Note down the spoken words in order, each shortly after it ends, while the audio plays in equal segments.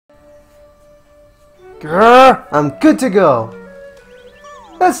Grr, I'm good to go.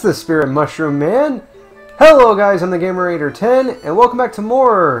 That's the Spirit Mushroom Man. Hello guys, I'm the Gamer8er10, and welcome back to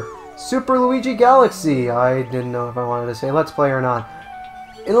more Super Luigi Galaxy. I didn't know if I wanted to say Let's Play or not.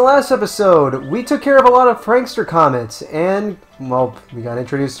 In the last episode, we took care of a lot of prankster comets, and, well, we got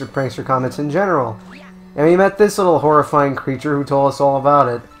introduced to prankster comets in general. And we met this little horrifying creature who told us all about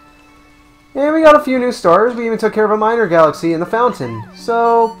it. And we got a few new stars. We even took care of a minor galaxy in the fountain.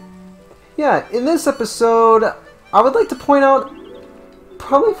 So, yeah, in this episode, I would like to point out,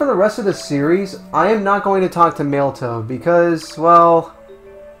 probably for the rest of the series, I am not going to talk to Maletoad because, well,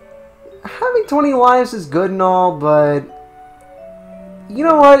 having 20 lives is good and all, but you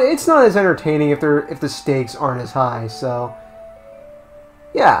know what? It's not as entertaining if the stakes aren't as high. So,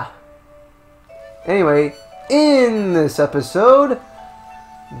 yeah. Anyway, in this episode,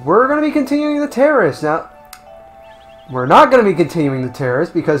 we're going to be continuing the terrace. Now, we're not going to be continuing the terrace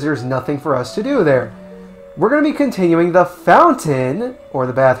because there's nothing for us to do there. We're going to be continuing the fountain, or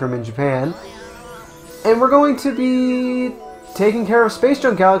the bathroom in Japan, and we're going to be taking care of Space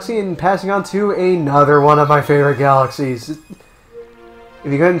Junk Galaxy and passing on to another one of my favorite galaxies. If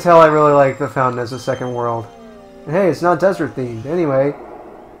you couldn't tell, I really like the fountain as a second world. And hey, it's not desert themed. Anyway,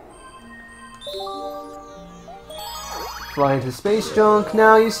 fly into Space Junk.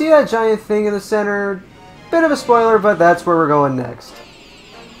 Now, you see that giant thing in the center? Bit of a spoiler, but that's where we're going next.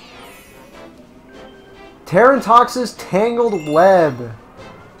 Terrantox's Tangled Web.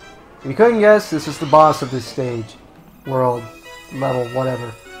 If you couldn't guess, this is the boss of this stage. World, level,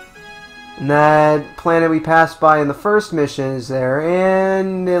 whatever. And that planet we passed by in the first mission is there,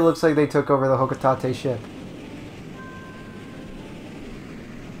 and it looks like they took over the Hokotate ship.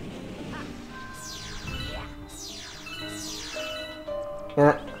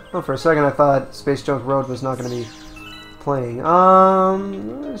 Yeah, well, for a second I thought Space Junk Road was not going to be playing.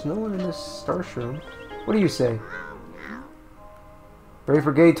 There's no one in this Starshroom. What do you say? Brave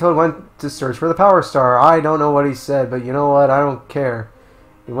Brigade Toad went to search for the Power Star. I don't know what he said, but you know what? I don't care.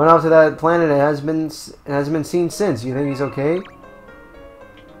 He went out to that planet and hasn't been seen since. You think he's okay?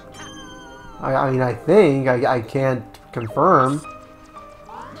 I mean, I think. I can't confirm.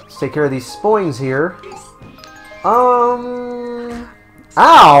 Let's take care of these spoings here.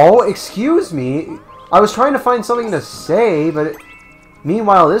 Ow! Excuse me. I was trying to find something to say, but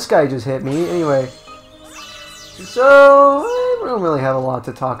meanwhile, this guy just hit me. Anyway. So, I don't really have a lot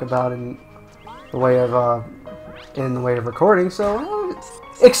to talk about in the way of recording, so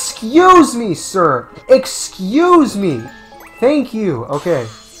excuse me, sir. Excuse me. Thank you. Okay.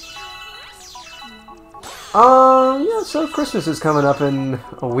 Yeah, so Christmas is coming up in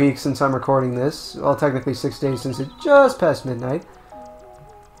a week since I'm recording this. Well, technically 6 days since it just passed midnight.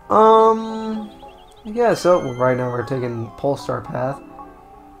 Yeah, so well, right now we're taking Polestar Path.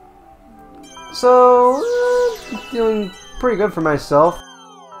 So, doing pretty good for myself.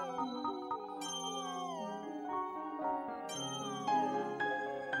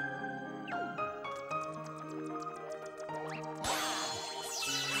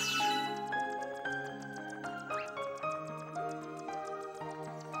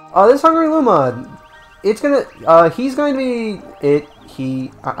 This Hungry Luma, it's gonna, he's going to be,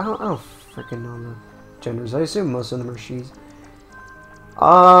 I don't freaking know the genders. I assume most of them are she's.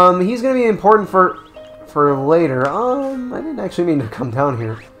 He's gonna be important for later. I didn't actually mean to come down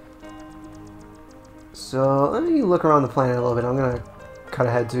here. So, let me look around the planet a little bit. I'm gonna cut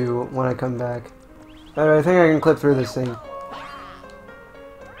ahead to when I come back. I think I can clip through this thing.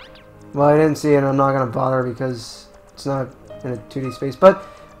 Well, I didn't see it, and I'm not gonna bother because it's not in a 2D space. But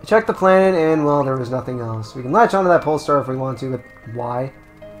I checked the planet, and, well, there was nothing else. We can latch onto that Polestar if we want to, but why?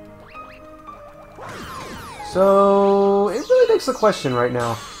 So, it really begs the question right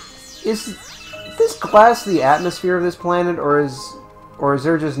now. Is this glass the atmosphere of this planet, or is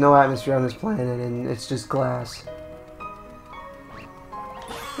there just no atmosphere on this planet and it's just glass?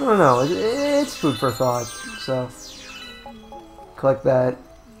 I don't know. It's food for thought. So, collect that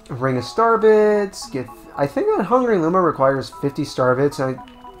ring of star bits. I think that Hungry Luma requires 50 star bits.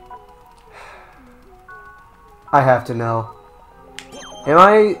 I have to know. Am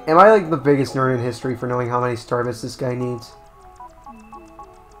I like the biggest nerd in history for knowing how many star bits this guy needs?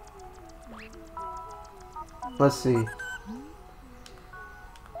 Let's see.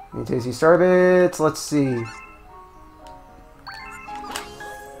 Any tasty star bits? Let's see.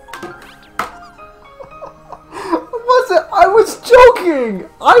 What's it? I was joking!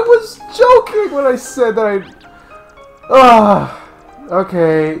 I was joking when I said that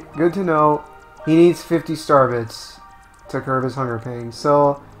okay, good to know. He needs 50 star bits to curb his hunger pangs.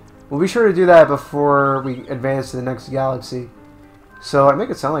 So, we'll be sure to do that before we advance to the next galaxy. So I make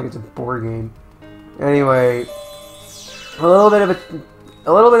it sound like it's a board game. Anyway, a little bit of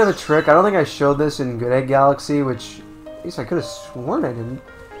a trick. I don't think I showed this in Good Egg Galaxy, which at least I could have sworn I didn't.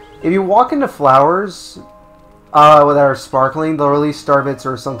 If you walk into flowers that are sparkling, they'll release star bits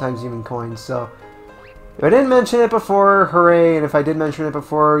or sometimes even coins. So if I didn't mention it before, hooray! And if I did mention it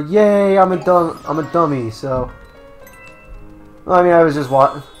before, yay! I'm a dummy. So well, I mean, I was just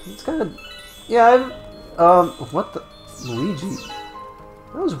It's kind of yeah. What the Luigi?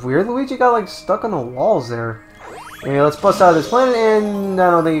 That was weird. Luigi got like stuck on the walls there. Anyway, let's bust out of this planet, and I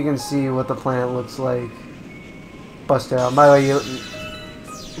don't think you can see what the planet looks like. Bust out. By the way, you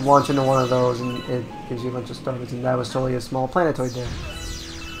launch into one of those, and it gives you a bunch of stars, and that was totally a small planetoid there.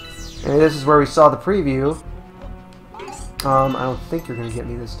 And this is where we saw the preview. I don't think you're gonna get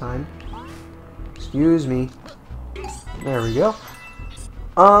me this time. Excuse me. There we go.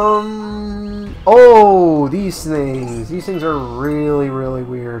 Oh, these things. These things are really, really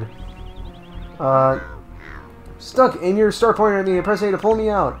weird. Stuck in your star pointer at me and press A to pull me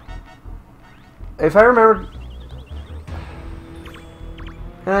out. If I remember...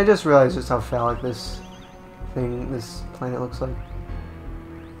 And I just realized just how phallic this planet looks like.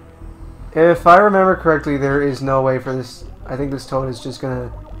 If I remember correctly, there is no way for this... I think this toad is just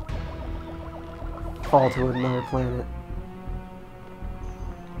gonna fall to another planet.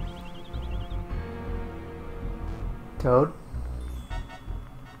 Toad?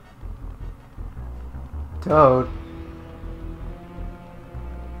 Toad?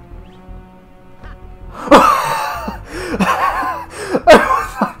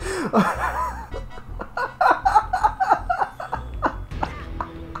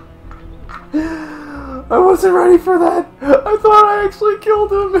 I wasn't ready for that. I thought I actually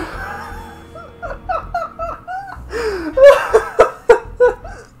killed him.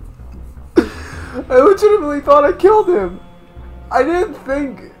 I legitimately thought I killed him. I didn't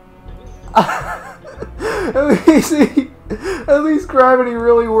think. At least gravity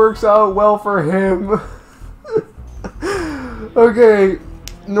really works out well for him. Okay,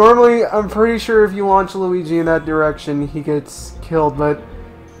 normally I'm pretty sure if you launch Luigi in that direction, he gets killed. But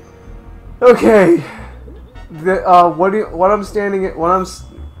okay, what I'm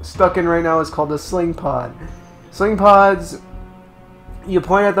stuck in right now is called a sling pod. Sling pods. You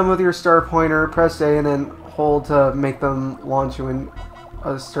point at them with your star pointer, press A, and then hold to make them launch you in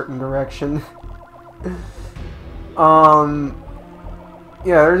a certain direction. Yeah,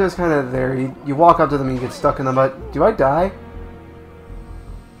 they're just kind of there. You walk up to them and you get stuck in them, but do I die?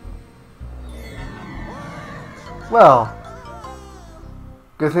 Well,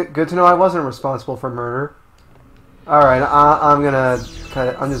 good to know I wasn't responsible for murder. Alright, I'm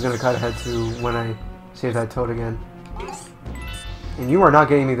just gonna cut ahead to when I save that toad again. And you are not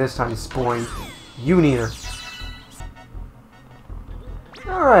getting me this time, Spoin. You neither.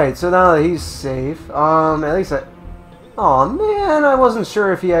 Alright, so now that he's safe, at least I... Aw, man, I wasn't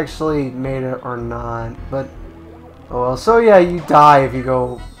sure if he actually made it or not, but... Oh well, so yeah, you die if you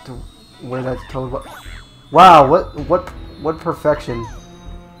go to where that toad was. Wow, what perfection.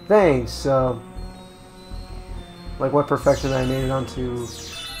 Thanks, like what perfection I made it onto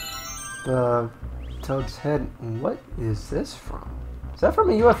the toad's head. What is this from? Is that from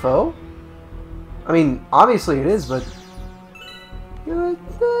a UFO? I mean, obviously it is, but you know,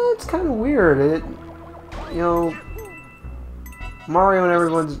 it's kind of weird. Mario and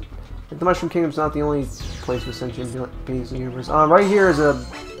everyone's... The Mushroom Kingdom's not the only place with sentient beings in the universe. Right here is a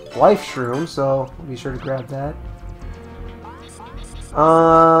life shroom, so be sure to grab that.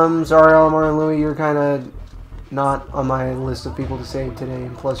 Sorry, Olimar and Louie, you're kind of not on my list of people to save today,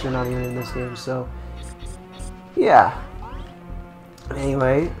 and plus you're not even in this game, so... Yeah.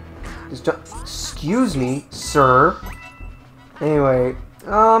 Anyway, excuse me, sir. Anyway,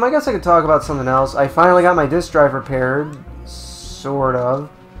 I guess I could talk about something else. I finally got my disk drive repaired, sort of.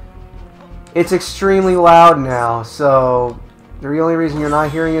 It's extremely loud now, so the only reason you're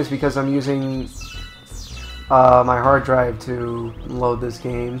not hearing it is because I'm using my hard drive to load this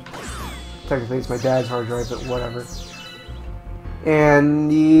game. Technically, it's my dad's hard drive, but whatever.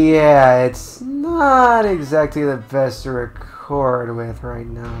 And yeah, it's not exactly the best to record with right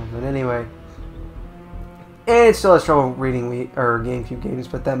now, but anyway. And it still has trouble reading GameCube games,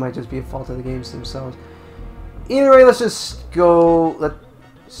 but that might just be a fault of the games themselves. Either way, let's just go.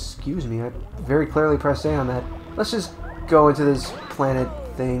 Excuse me, I very clearly pressed A on that. Let's just go into this planet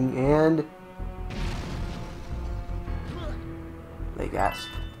thing and. They gasp.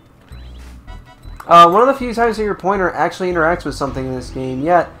 One of the few times that your pointer actually interacts with something in this game,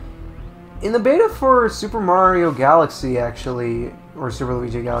 yet in the beta for Super Mario Galaxy, actually, or Super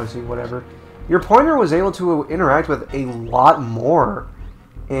Luigi Galaxy, whatever, your pointer was able to interact with a lot more.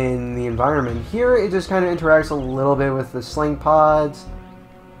 in the environment. Here, it just kind of interacts a little bit with the sling pods.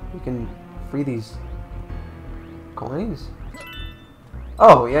 You can free these coins.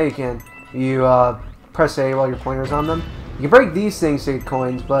 Oh, yeah, you can. You press A while your pointer's on them. You can break these things to get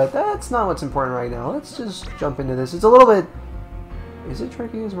coins, but that's not what's important right now. Let's just jump into this. It's a little bit... Is it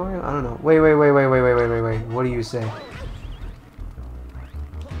tricky as Mario? I don't know. Wait. What do you say?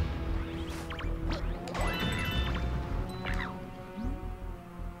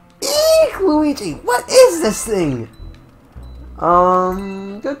 Eek, Luigi! What is this thing?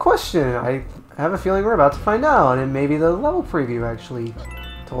 Good question. I have a feeling we're about to find out, and maybe the level preview actually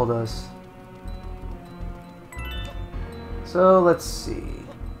told us. So, let's see.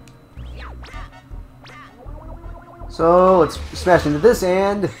 So, let's smash into this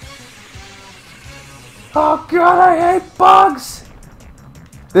and... Oh god, I hate bugs!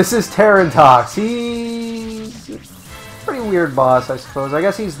 This is Terrantox. He's a pretty weird boss, I suppose. I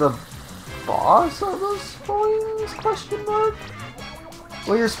guess he's the boss of those coins? Question mark?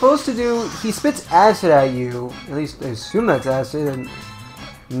 What you're supposed to do, he spits acid at you. At least I assume that's acid, and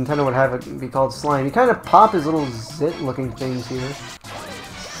Nintendo would have it be called slime. You kind of pop his little zit-looking things here.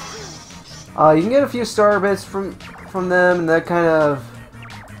 You can get a few star bits from them, and that kind of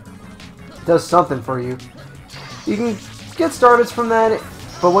does something for you. You can get star bits from that,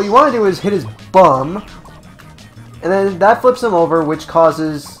 but what you want to do is hit his bum, and then that flips him over, which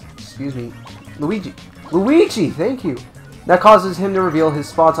causes, excuse me, Luigi, thank you. That causes him to reveal his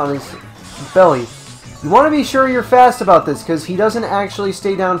spots on his belly. You want to be sure you're fast about this, because he doesn't actually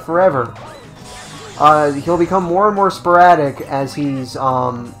stay down forever. He'll become more and more sporadic as he's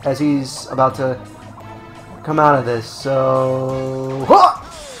about to come out of this. So,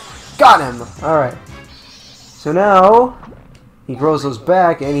 got him. All right. So now he grows those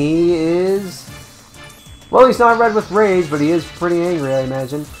back, and he is, well, he's not red with rage, but he is pretty angry, I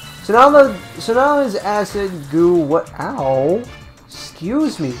imagine. So now his acid goo, what? Ow!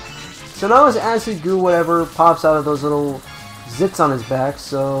 Excuse me. So now his acid goo, whatever, pops out of those little zits on his back.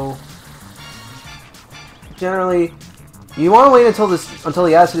 So generally, you want to wait until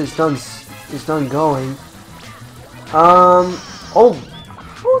the acid is done going. Oh,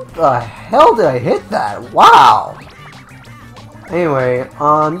 what the hell did I hit that? Wow. Anyway,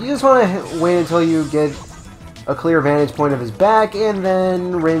 you just want to wait until you get a clear vantage point of his back, and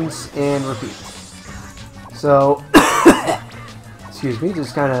then rinse and repeat. So, excuse me,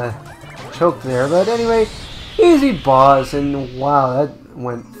 just kind of choked there, but anyway, easy boss, and wow, that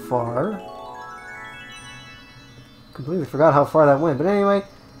went far. Completely forgot how far that went, but anyway,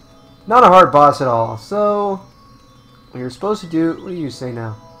 not a hard boss at all. So, what you're supposed to do, what do you say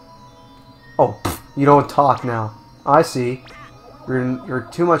now? Oh, you don't talk now. I see. You're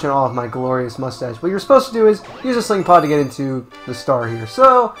too much in awe of my glorious mustache. What you're supposed to do is use a sling pod to get into the star here.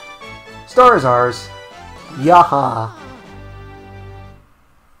 So, star is ours. Yaha.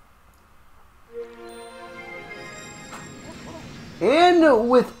 And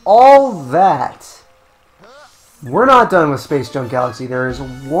with all that, we're not done with Space Junk Galaxy. There is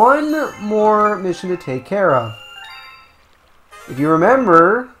one more mission to take care of. If you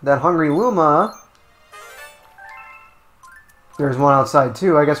remember that Hungry Luma... There's one outside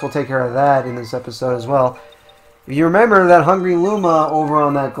too. I guess we'll take care of that in this episode as well. If you remember that Hungry Luma over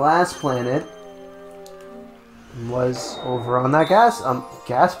on that glass planet was over on that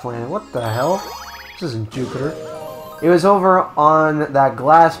gas planet. What the hell? This isn't Jupiter. It was over on that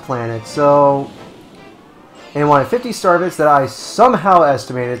glass planet. So, and it wanted 50 star bits that I somehow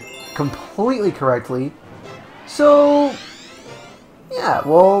estimated completely correctly. So, yeah,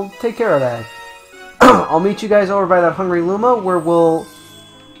 we'll take care of that. I'll meet you guys over by that Hungry Luma where we'll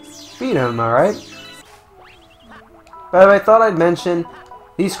feed him, alright? But I thought I'd mention,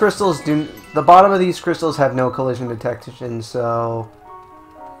 these crystals the bottom of these crystals have no collision detection, so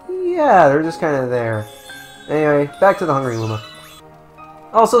yeah, they're just kind of there. Anyway, back to the Hungry Luma.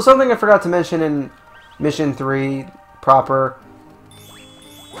 Also, something I forgot to mention in Mission 3 proper,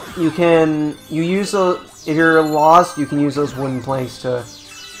 you use those, if you're lost, you can use those wooden planks to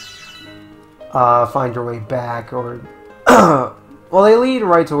find your way back, or well, they lead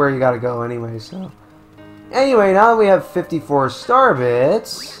right to where you gotta go anyway. So anyway, now that we have 54 star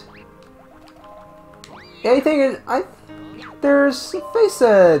bits, there's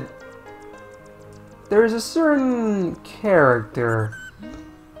a certain character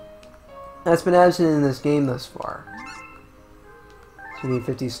that's been absent in this game thus far. So we need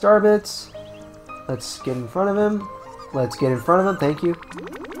 50 star bits. Let's get in front of him. Thank you.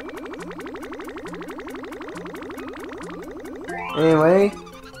 Anyway,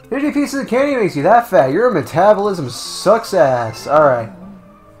 50 pieces of candy makes you that fat. Your metabolism sucks ass. Alright.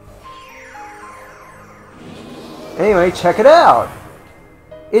 Anyway, check it out!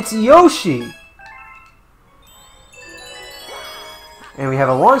 It's Yoshi! And we have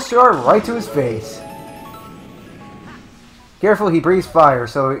a launch star right to his face. Careful, he breathes fire,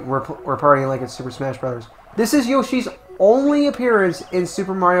 so we're partying like it's Super Smash Bros. This is Yoshi's only appearance in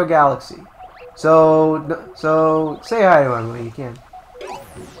Super Mario Galaxy. So say hi to him when you can.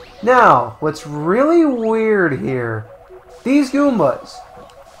 Now, what's really weird here, these Goombas.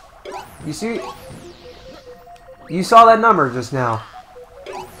 You saw that number just now.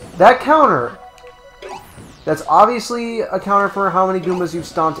 That counter, that's obviously a counter for how many Goombas you've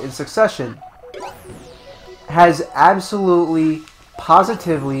stomped in succession, has absolutely,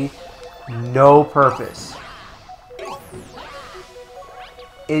 positively no purpose.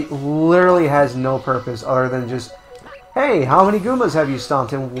 It literally has no purpose other than just, hey, how many Goombas have you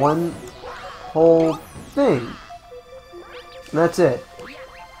stomped in one whole thing? And that's it.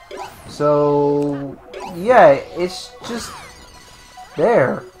 So, yeah, it's just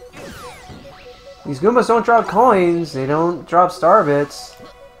there. These Goombas don't drop coins, they don't drop star bits.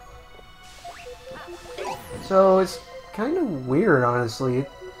 So it's kind of weird, honestly.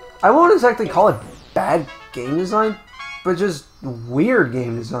 I won't exactly call it bad game design, but just weird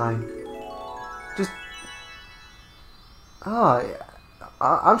game design. Just...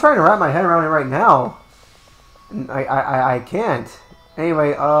 I'm trying to wrap my head around it right now. I can't.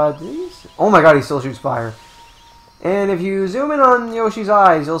 Anyway, oh my god, he still shoots fire. And if you zoom in on Yoshi's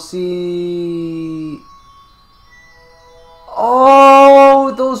eyes, you'll see...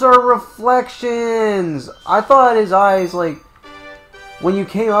 Oh, those are reflections! I thought his eyes, like, when you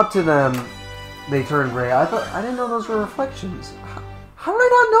came up to them, they turned gray. I didn't know those were reflections. How did I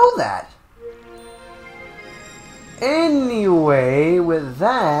not know that? Anyway, with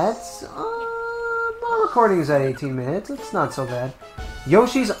that, my recording is at 18 minutes. It's not so bad.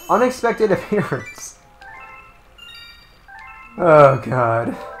 Yoshi's unexpected appearance. Oh,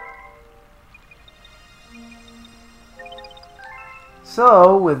 God.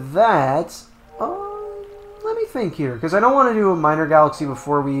 So, with that, let me think here, because I don't want to do a minor galaxy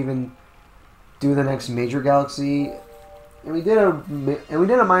before we even do the next major galaxy. And we did a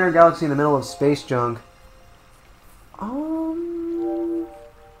minor galaxy in the middle of space junk. Let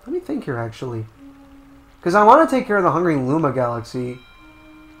me think here, actually, because I want to take care of the Hungry Luma galaxy,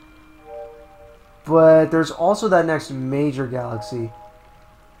 but there's also that next major galaxy.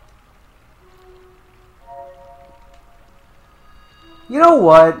 You know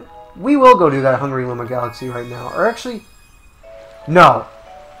what? We will go do that Hungry Luma Galaxy right now. Or actually... No.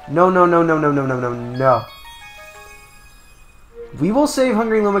 No. We will save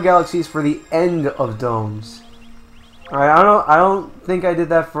Hungry Luma Galaxies for the end of Domes. Alright, I don't think I did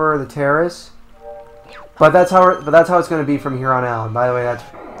that for the Terrace. But that's how it's going to be from here on out. And by the way,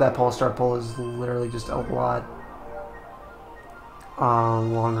 that Polestar pull is literally just a lot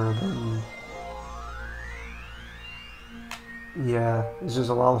longer than... Yeah, it's just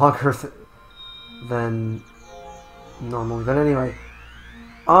a lot longer than normally. But anyway,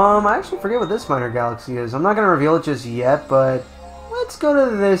 I actually forget what this minor galaxy is. I'm not going to reveal it just yet, but let's go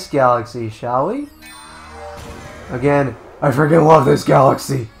to this galaxy, shall we? Again, I freaking love this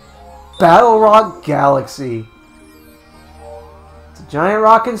galaxy. Battlerock Galaxy. It's a giant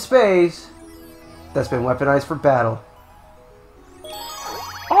rock in space that's been weaponized for battle.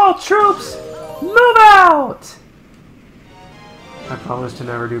 All troops, move out! I promise to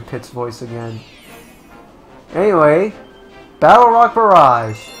never do Pit's voice again. Anyway, Battlerock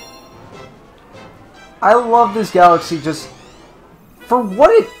Barrage. I love this galaxy just for what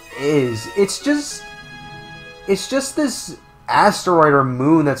it is. It's just this asteroid or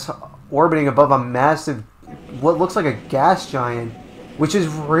moon that's orbiting above a massive, what looks like a gas giant, which is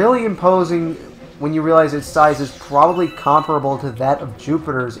really imposing when you realize its size is probably comparable to that of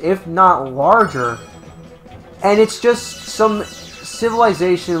Jupiter's, if not larger. And it's just some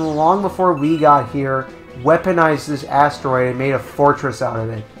civilization long before we got here weaponized this asteroid and made a fortress out of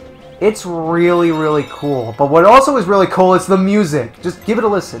it. It's really, really cool. But what also is really cool is the music. Just give it a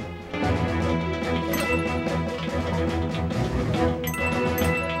listen.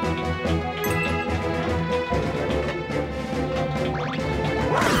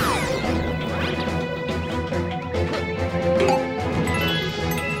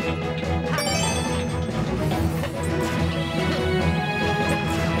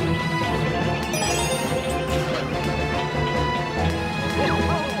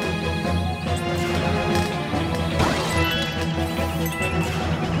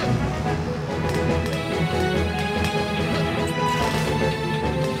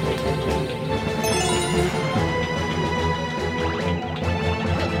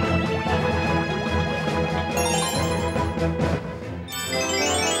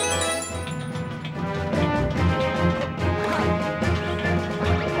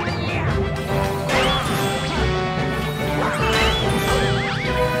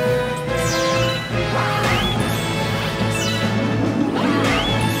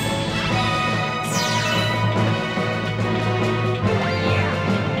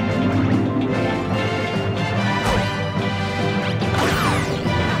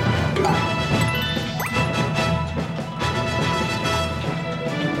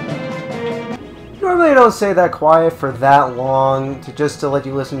 normally I don't say that quiet for that long, just to let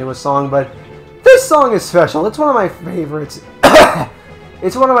you listen to a song, but this song is special. It's one of my favorites.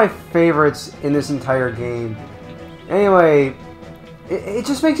 It's one of my favorites in this entire game. Anyway, it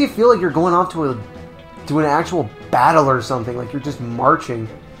just makes you feel like you're going off to an actual battle or something, like you're just marching.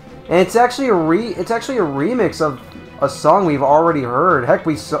 And it's actually a remix of a song we've already heard. Heck,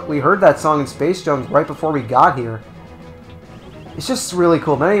 we heard that song in Space Junk right before we got here. It's just really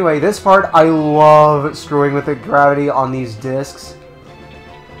cool. But anyway, this part, I love screwing with the gravity on these discs,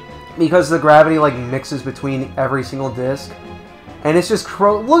 because the gravity like mixes between every single disc. And it's just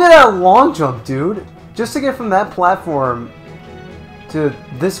look at that long jump, dude! Just to get from that platform to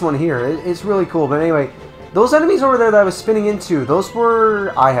this one here, it's really cool. But anyway, those enemies over there that I was spinning into, those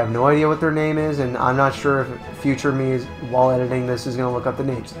were... I have no idea what their name is, and I'm not sure if future me, while editing this, is going to look up the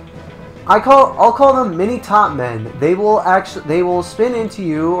names. I'll call them mini top men. They will spin into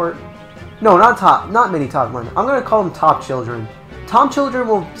you, or... No, not mini top men. I'm going to call them top children. Top children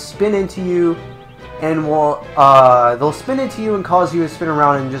will spin into you, and they'll spin into you and cause you to spin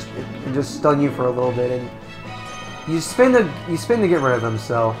around and just stun you for a little bit, and you spin to get rid of them.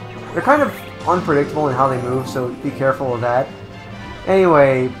 So they're kind of unpredictable in how they move, so be careful of that.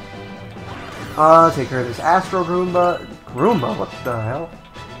 Anyway, take care of this Astro Goomba. What the hell?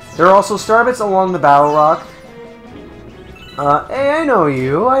 There are also Starbits along the Battlerock. Hey, I know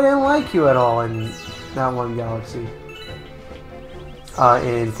you. I didn't like you at all in that one galaxy.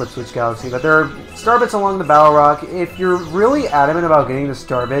 In Flip Switch Galaxy. But there are Starbits along the Battlerock. If you're really adamant about getting the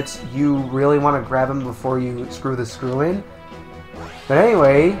Starbits, you really want to grab them before you screw the screw in. But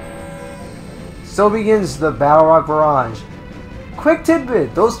anyway, so begins the Battlerock Barrage. Quick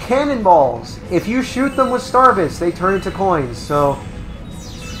tidbit, those cannonballs, if you shoot them with Starbits, they turn into coins, so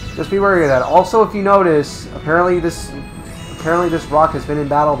just be wary of that. Also, if you notice, apparently this rock has been in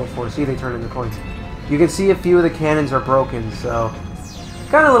battle before. See, they turn into coins. You can see a few of the cannons are broken, so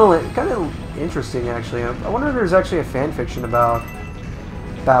kind of interesting, actually. I wonder if there's actually a fan fiction about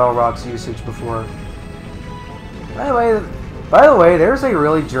Battlerock's usage before. By the way, there's a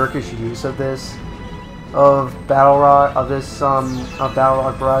really jerkish use of this, of Battlerock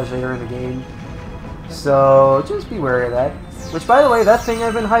Barrage later in the game. So just be wary of that. Which, by the way, that thing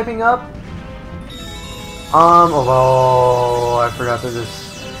I've been hyping up. Although I forgot that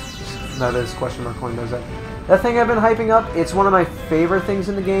this question mark coin does that. That thing I've been hyping up. It's one of my favorite things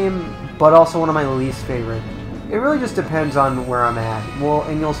in the game, but also one of my least favorite. It really just depends on where I'm at. Well,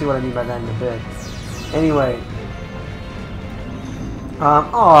 and you'll see what I mean by that in a bit. Anyway.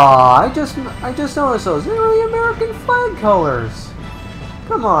 I just noticed those. They're the American flag colors.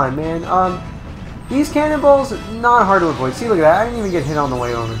 Come on, man. These cannonballs, not hard to avoid. See, look at that. I didn't even get hit on the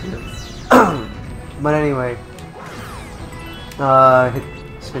way over here. But anyway.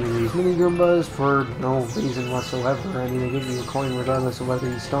 Spinning these mini Goombas for no reason whatsoever. I mean, they give you a coin regardless of whether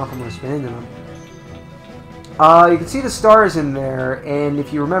you stomp them or spin into them. You can see the stars in there, and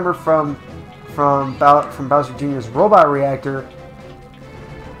if you remember from Bowser Jr.'s robot reactor,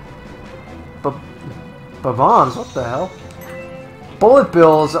 bombs, what the hell? Bullet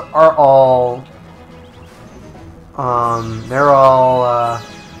bills are all, they're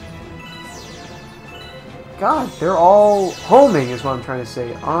all homing is what I'm trying to say.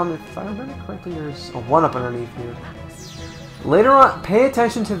 If I remember correctly, there's a 1-up underneath here. Later on, pay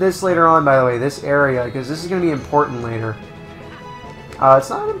attention to this later on, by the way, this area, because this is going to be important later. It's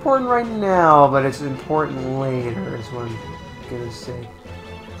not important right now, but it's important later, is what I'm going to say.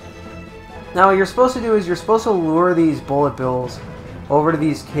 Now, what you're supposed to do is you're supposed to lure these bullet bills over to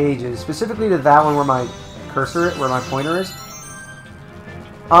these cages, specifically to that one where my pointer is.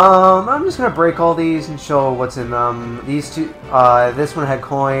 I'm just gonna break all these and show what's in them. These two, this one had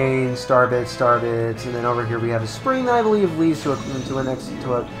coins, starbits, and then over here we have a spring that I believe leads to an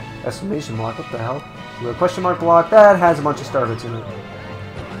exclamation block. What the hell? To a question mark block that has a bunch of starbits in it.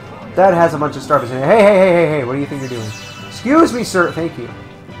 Hey! What do you think you're doing? Excuse me, sir. Thank you.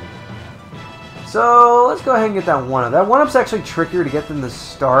 So, let's go ahead and get that 1-up. That 1-up's actually trickier to get than the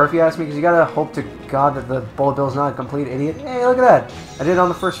star, if you ask me, because you gotta hope to God that the bullet bill's not a complete idiot. Hey, look at that! I did it on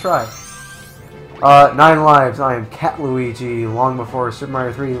the first try. 9 lives. I am Cat Luigi, long before Super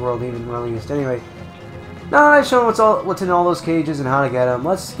Mario 3D World even released. Anyway, now that I've shown what's in all those cages and how to get them,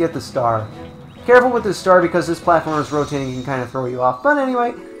 let's get the star. Careful with the star, because this platform is rotating and can kind of throw you off. But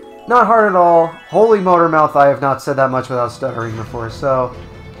anyway, not hard at all. Holy motor mouth, I have not said that much without stuttering before, so...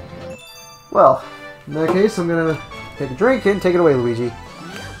 Well, in that case, I'm gonna take a drink and take it away, Luigi.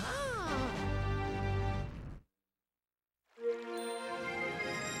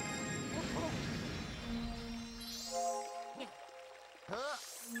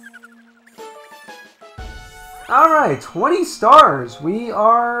 Alright, 20 stars. We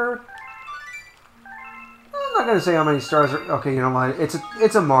are... I'm not going to say how many stars are... Okay, you know what? It's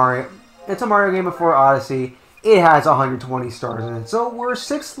a Mario. It's a Mario game before Odyssey. It has 120 stars in it. So we're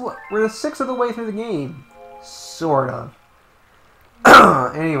the sixth of the way through the game. Sort of.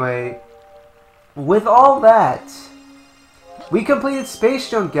 Anyway, with all that, we completed Space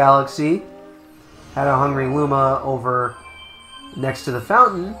Junk Galaxy. Had a Hungry Luma over next to the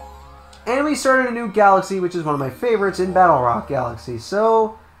fountain. And we started a new galaxy, which is one of my favorites, in Battlerock Galaxy.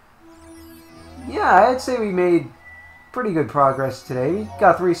 So, yeah, I'd say we made pretty good progress today. We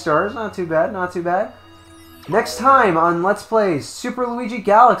got 3 stars. Not too bad, not too bad. Next time on Let's Play Super Luigi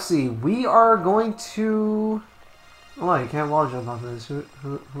Galaxy, we are going to... Oh, you can't wall jump off of this. Who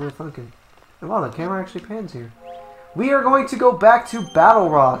are thinking? Wow, the camera actually pans here. We are going to go back to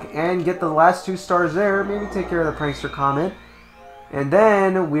Battlerock and get the last 2 stars there. Maybe take care of the prankster comment. And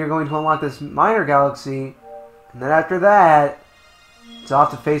then we are going to unlock this minor galaxy. And then after that, it's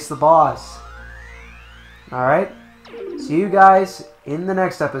off to face the boss. Alright? See you guys in the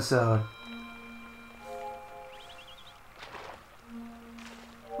next episode.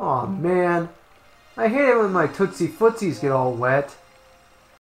 Aw, man. I hate it when my Tootsie Footsies get all wet.